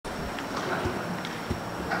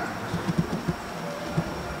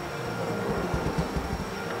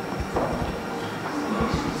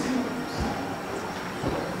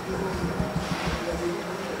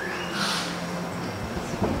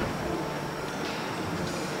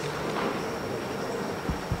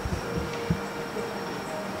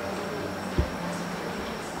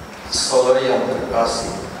Saudari yang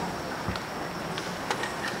terkasih,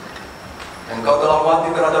 engkau telah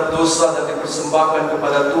mati terhadap dosa dan dipersembahkan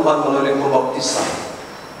kepada Tuhan melalui pembaptisan.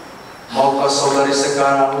 Maukah saudari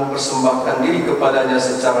sekarang mempersembahkan diri kepadanya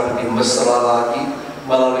secara lebih mesra lagi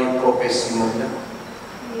melalui profesi mulia?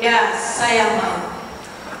 Ya, saya mau.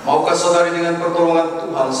 Maukah saudari dengan pertolongan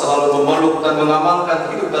Tuhan selalu memeluk dan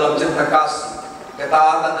mengamalkan hidup dalam cinta kasih,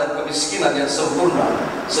 ketaatan dan kemiskinan yang sempurna,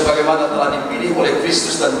 sebagaimana telah dipilih oleh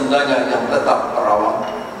Kristus dan bundanya yang tetap perawan?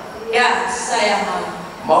 Ya, saya mau.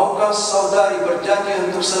 Maukah saudari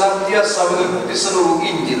berjanji untuk senantiasa mengikuti seluruh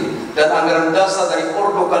Injil dan anggaran dasar dari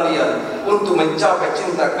ORDO kalian untuk mencapai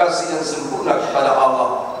cinta kasih yang sempurna kepada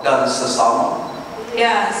Allah dan sesama?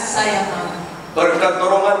 Ya, saya mau. Berkat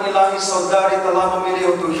dorongan ilahi, saudari telah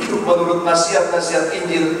memilih untuk hidup menurut nasihat-nasihat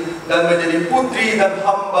Injil dan menjadi putri dan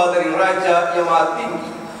hamba dari Raja yang Maha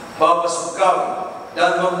Tinggi, Bapa Surgawi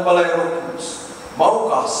dan Mempelai Roh Kudus.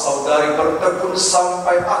 Maukah saudari bertekun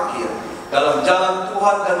sampai akhir dalam jalan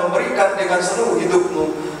Tuhan dan memberikan dengan seluruh hidupmu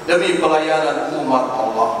demi pelayanan umat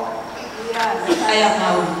Allah? Ya, saya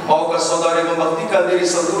mau. Maukah saudari membaktikan diri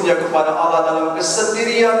seluruhnya kepada Allah dalam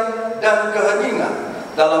kesendirian dan keheningan,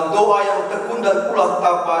 dalam doa yang tekun dan ulah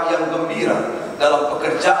tapa yang gembira, dalam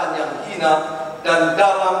pekerjaan yang hina, dan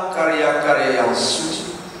dalam karya-karya yang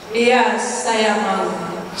suci? Iya, saya mau.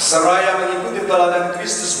 Seraya mengikuti teladan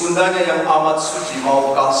Kristus bundanya yang amat suci,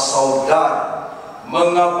 maukah saudari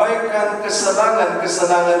mengabaikan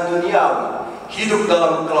kesenangan-kesenangan duniawi, hidup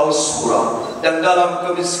dalam klausura dan dalam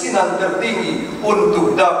kemiskinan tertinggi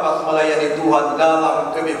untuk dapat melayani Tuhan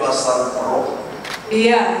dalam kebebasan roh?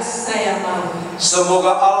 Iya, saya mau.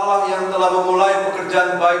 Semoga Allah yang telah memulai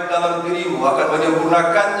pekerjaan baik dalam dirimu akan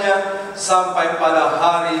menyempurnakannya sampai pada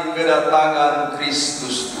hari kedatangan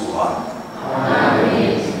Kristus Tuhan.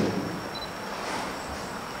 Amin.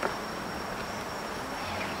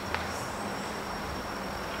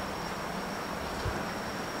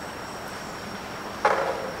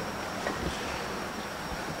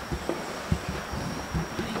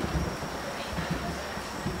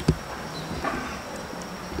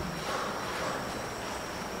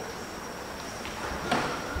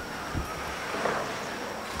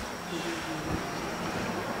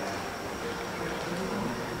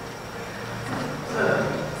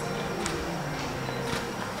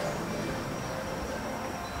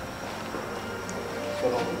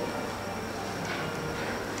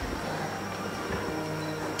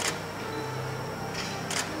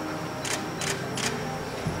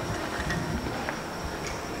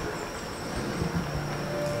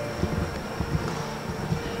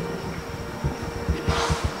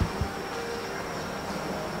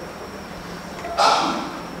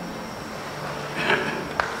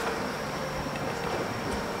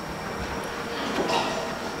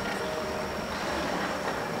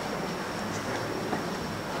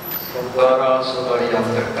 Saudara-saudari yang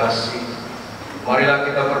terkasih, marilah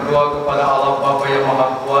kita berdoa kepada Allah Bapa yang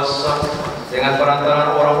Maha Kuasa dengan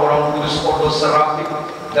perantaraan orang-orang kudus ORDO serafik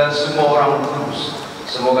dan semua orang kudus.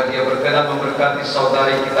 Semoga Dia berkenan memberkati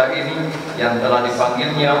saudari kita ini yang telah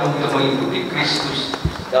dipanggilnya untuk mengikuti Kristus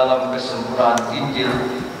dalam kesempurnaan Injil,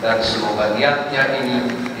 dan semoga niatnya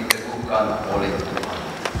ini diteguhkan oleh Tuhan.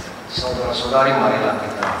 Saudara-saudari, marilah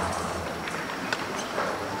kita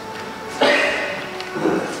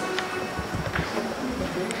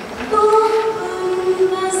Tuhan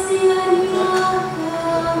kasihanilah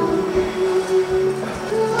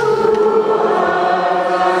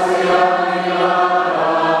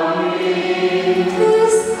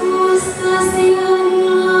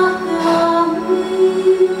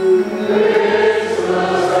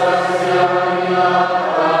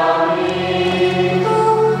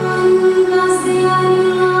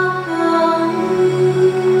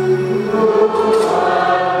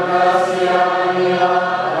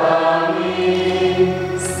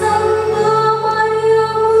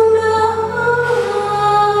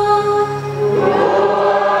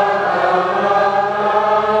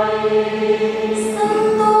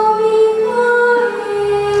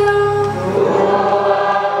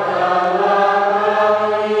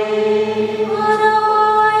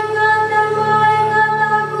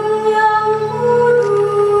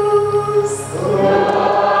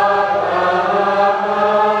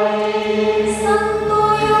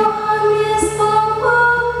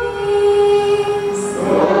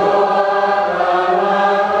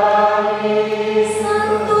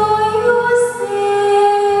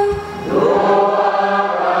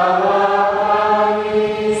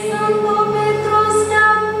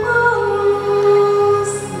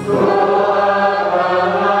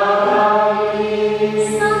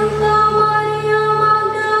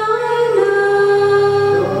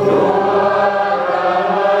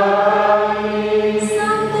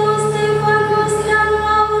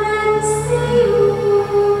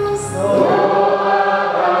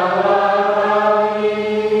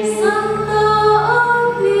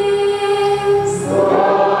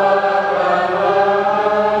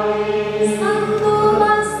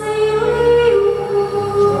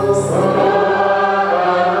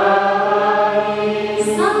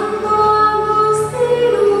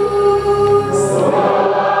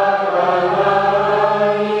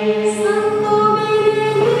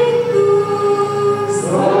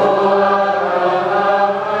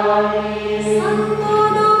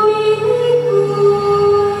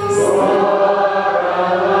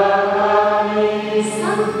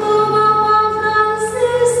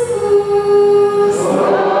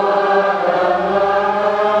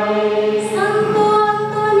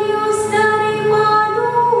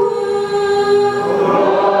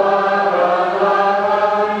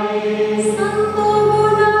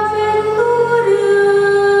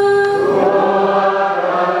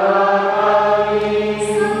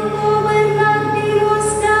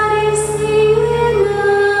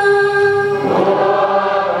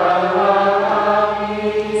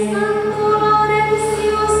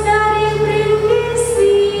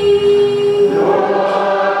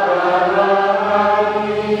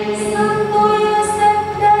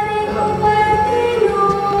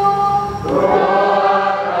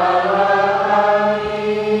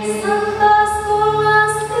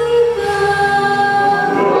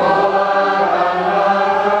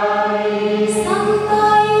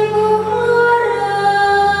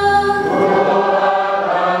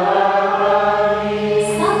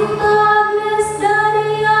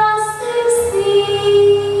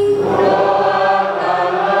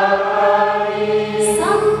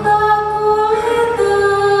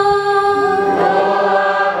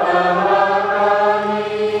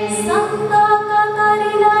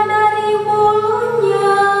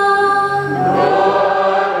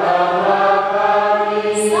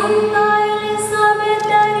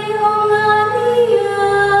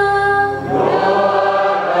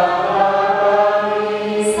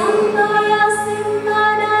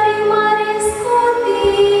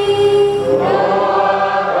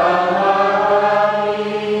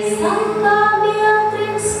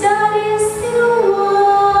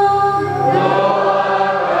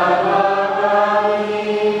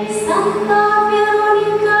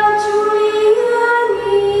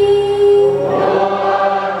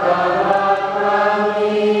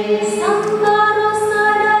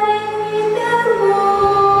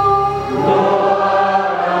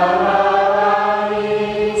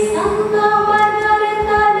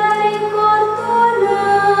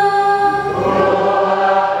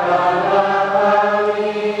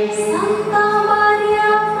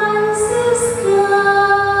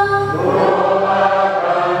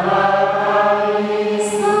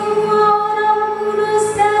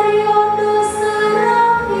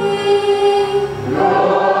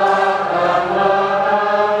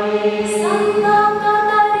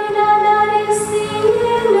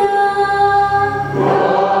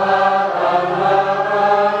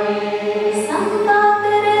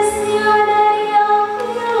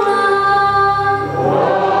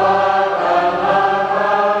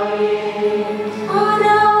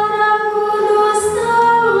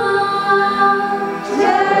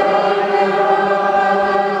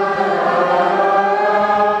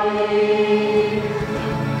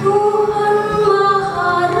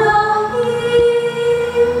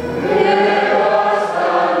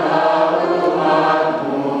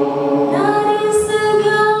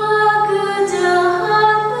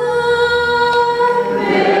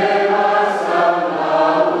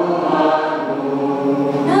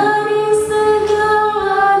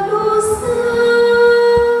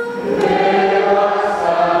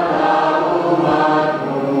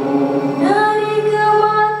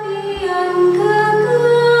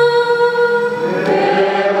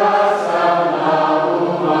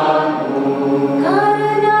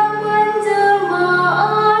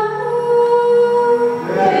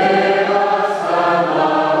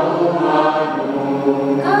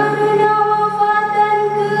karena wafat dan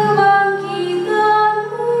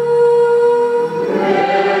kebangkitan-Mu.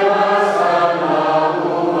 Bebaskanlah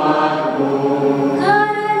umat-Mu.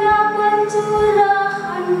 Karena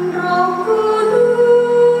pencurahan Roh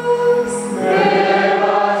Kudus.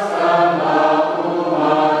 Bebaskanlah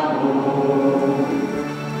umat-Mu.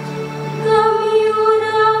 Kami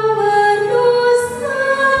orang berdosa.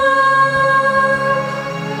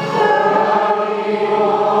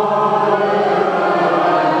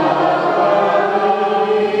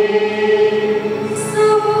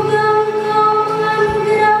 Semoga Engkau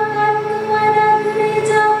menganugerahkan kepada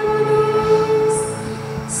gereja kudus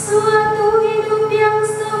suatu hidup yang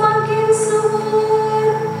semakin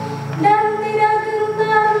subur dan tidak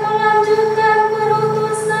gentar melanjutkan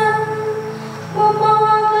perutusan,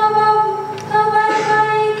 membawa kabar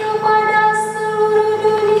baik kepada seluruh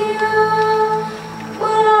dunia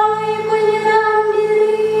melalui penyerahan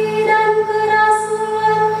diri dan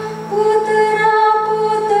kerasulan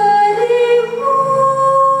putera-puterimu.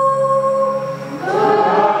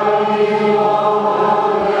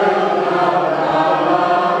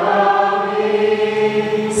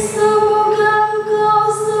 Semoga Engkau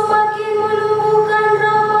semakin menumbuhkan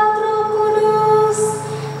rahmat Roh Kudus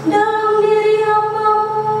dalam diri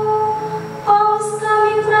hamba-Mu, Paus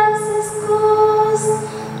kami Fransiskus,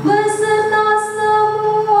 beserta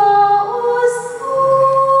semua uskup.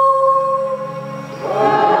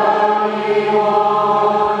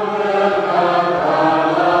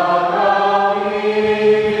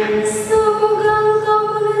 Semoga Engkau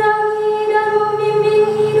menerangi dan membimbing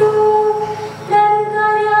hidup dan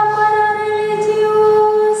karya para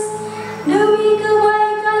religius demi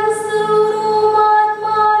kebaikan seluruh umat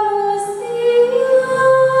manusia.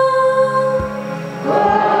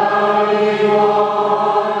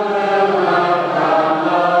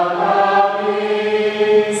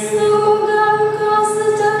 Semoga Engkau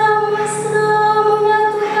secara mesra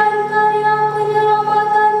menyatukan karya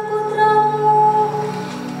penyelamatan putra-Mu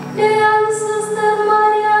dengan Suster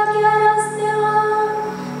Maria CHIARA STELLA,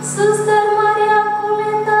 Suster Maria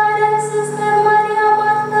COLETA, dan Suster Maria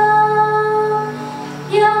Marta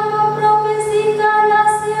yang memprofesikan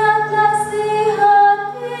nasihat-nasihat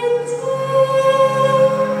Injil.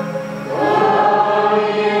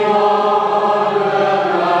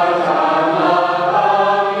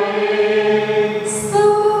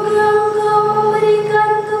 Semoga Engkau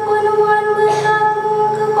memberikan kepenuhan berkat-Mu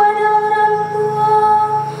kepada orang tua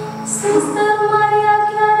Suster Maria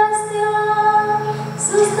CHIARA STELLA,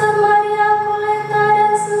 Suster Maria COLETA,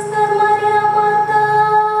 dan Suster Maria Marta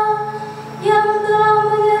yang telah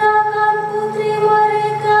menyerahkan putri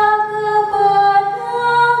mereka kepadamu.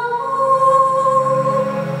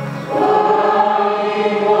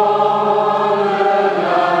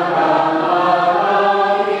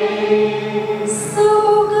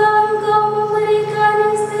 Semoga Engkau memberikan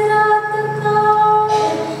istirahat kekal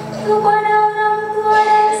kepada orang tua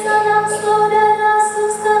dan sanak saudara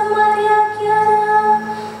Suster Maria CHIARA,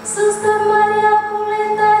 Suster Maria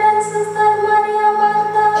COLETA, dan Suster Maria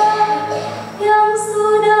Marta yang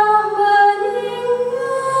sudah meninggal.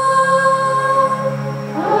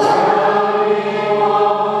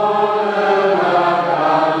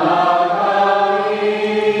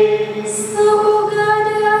 Semoga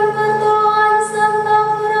dengan pertolongan Santa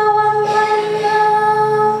Perawan Maria,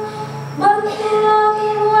 bantulah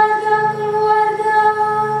keluarga-keluarga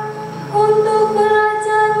untuk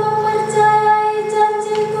belajar mempercayai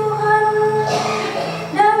janji Tuhan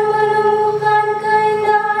dan menemukan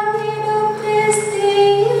keindahan hidup Kristiani.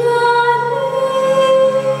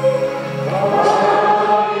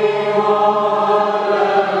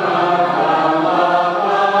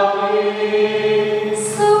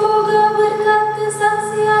 Semoga berkat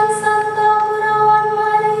kesaksian Santa Perawan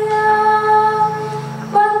Maria,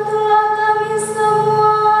 bantulah kami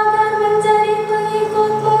semua agar menjadi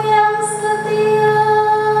pengikut-Mu yang setia,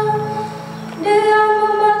 dengan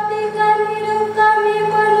membaktikan hidup kami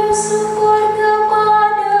penuh syukur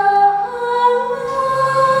kepada Allah.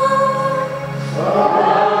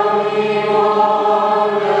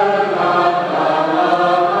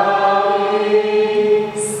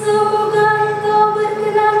 Semoga Engkau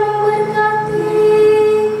berkenan memberkati,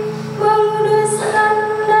 menguduskan,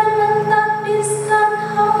 dan mentakdiskan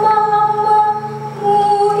hamba-hamba-Mu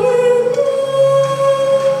ini.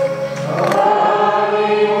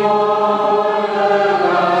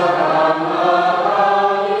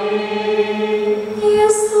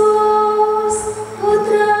 Yesus,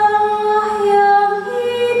 Putra Allah yang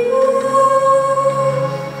hidup.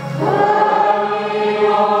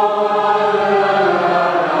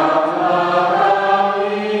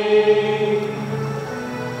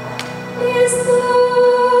 Yesus,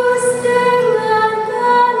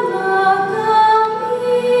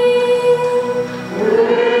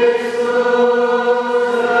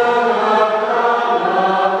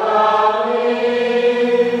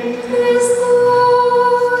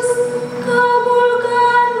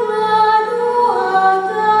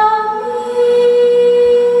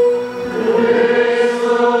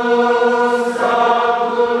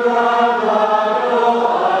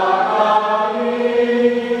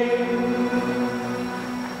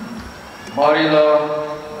 Marilah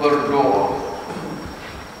berdoa.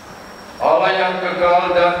 Allah yang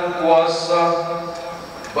kekal dan kuasa,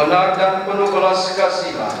 benar dan penuh belas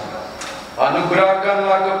kasihan,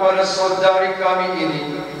 anugerahkanlah kepada saudari kami ini,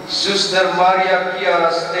 Suster Maria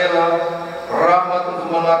CHIARA STELLA, rahmat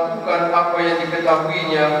untuk melakukan apa yang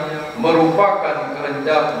diketahuinya merupakan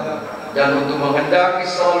kehendak-Mu, dan untuk menghendaki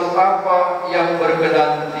selalu apa yang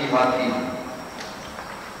berkenan di hati-Mu.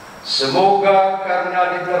 Semoga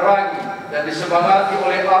karena diterangi dan disemangati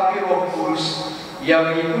oleh api Roh Kudus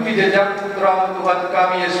yang mengikuti jejak Putra Tuhan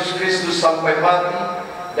kami Yesus Kristus sampai mati,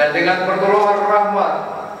 dan dengan pertolongan rahmat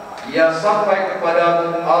ia sampai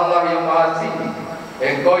kepada Allah yang Maha Tinggi,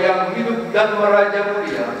 Engkau yang hidup dan meraja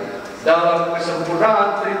mulia dalam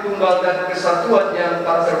kesempurnaan Tritunggal dan kesatuan yang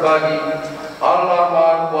tak terbagi, Allah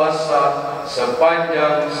Maha Kuasa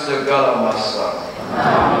sepanjang segala masa.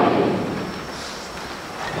 Amin.